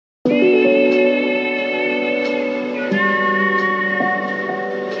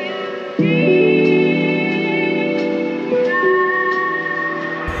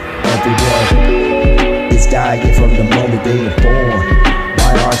tired from the moment they were born.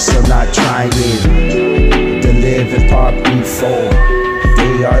 Why are some not trying to live in part before?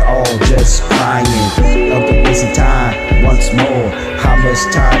 They are all just crying of the wasting time once more. How much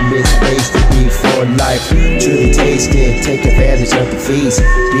time is wasted before life truly tasted? Take advantage of the feast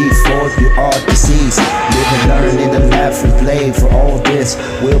before you are deceased. Live and learn and laugh and play, for all this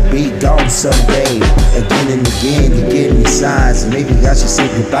will be gone someday. Again and again you give me signs, maybe I should say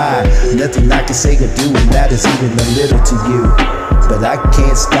goodbye. Nothing I can say or do matters even a little to you. But I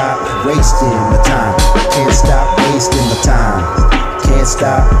can't stop wasting my time. Can't stop wasting my time. Can't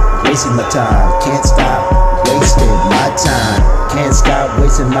stop wasting my time. Can't stop wasting my time. Can't stop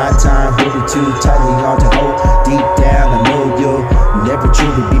wasting my time. Holding too tightly on to hope. Deep down I know you'll never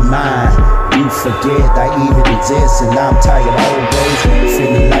truly be mine. You forget I even exist, and I'm tired always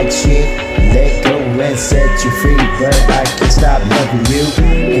feeling like shit. Let go and set you free, but I can't stop loving you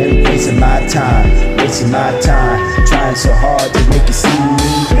and wasting my time. Wasting my time, trying so hard to make you see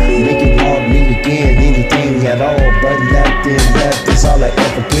me, make you want me again, anything at all, but nothing left is all I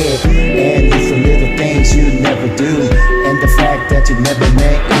ever get. And it's the little things you never do, and the fact that you never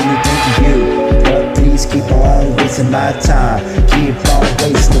meant anything to you. But please keep on wasting my time, keep on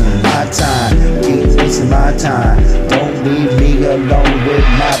wasting my time, keep wasting my time. Don't leave me alone with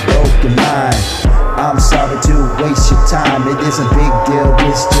my broken mind. I'm sorry to waste your time, it isn't a big deal,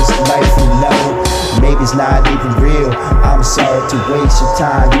 it's just life, you know. Maybe it's not even real, I'm sorry to waste your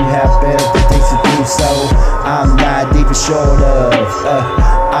time. You have better things to do, so I'm not even sure of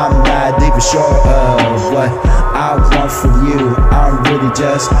what I want from you. I'm really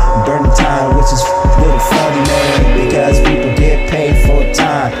just burning time, which is really funny, man, because people get paid for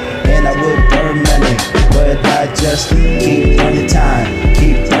time, and I would burn money, but I just keep burning time,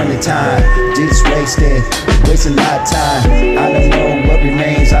 just wasting my time. I don't know what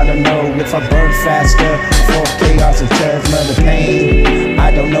remains, I don't know if I burn faster for chaos and judgment and pain.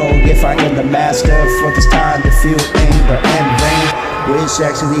 I don't know if I am the master for this time to feel anger and rain, which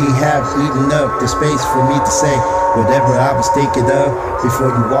actually have eaten up the space for me to say whatever I was thinking of before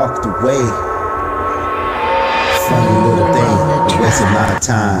you walked away. Funny little thing, wasting my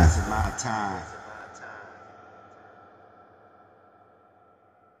time.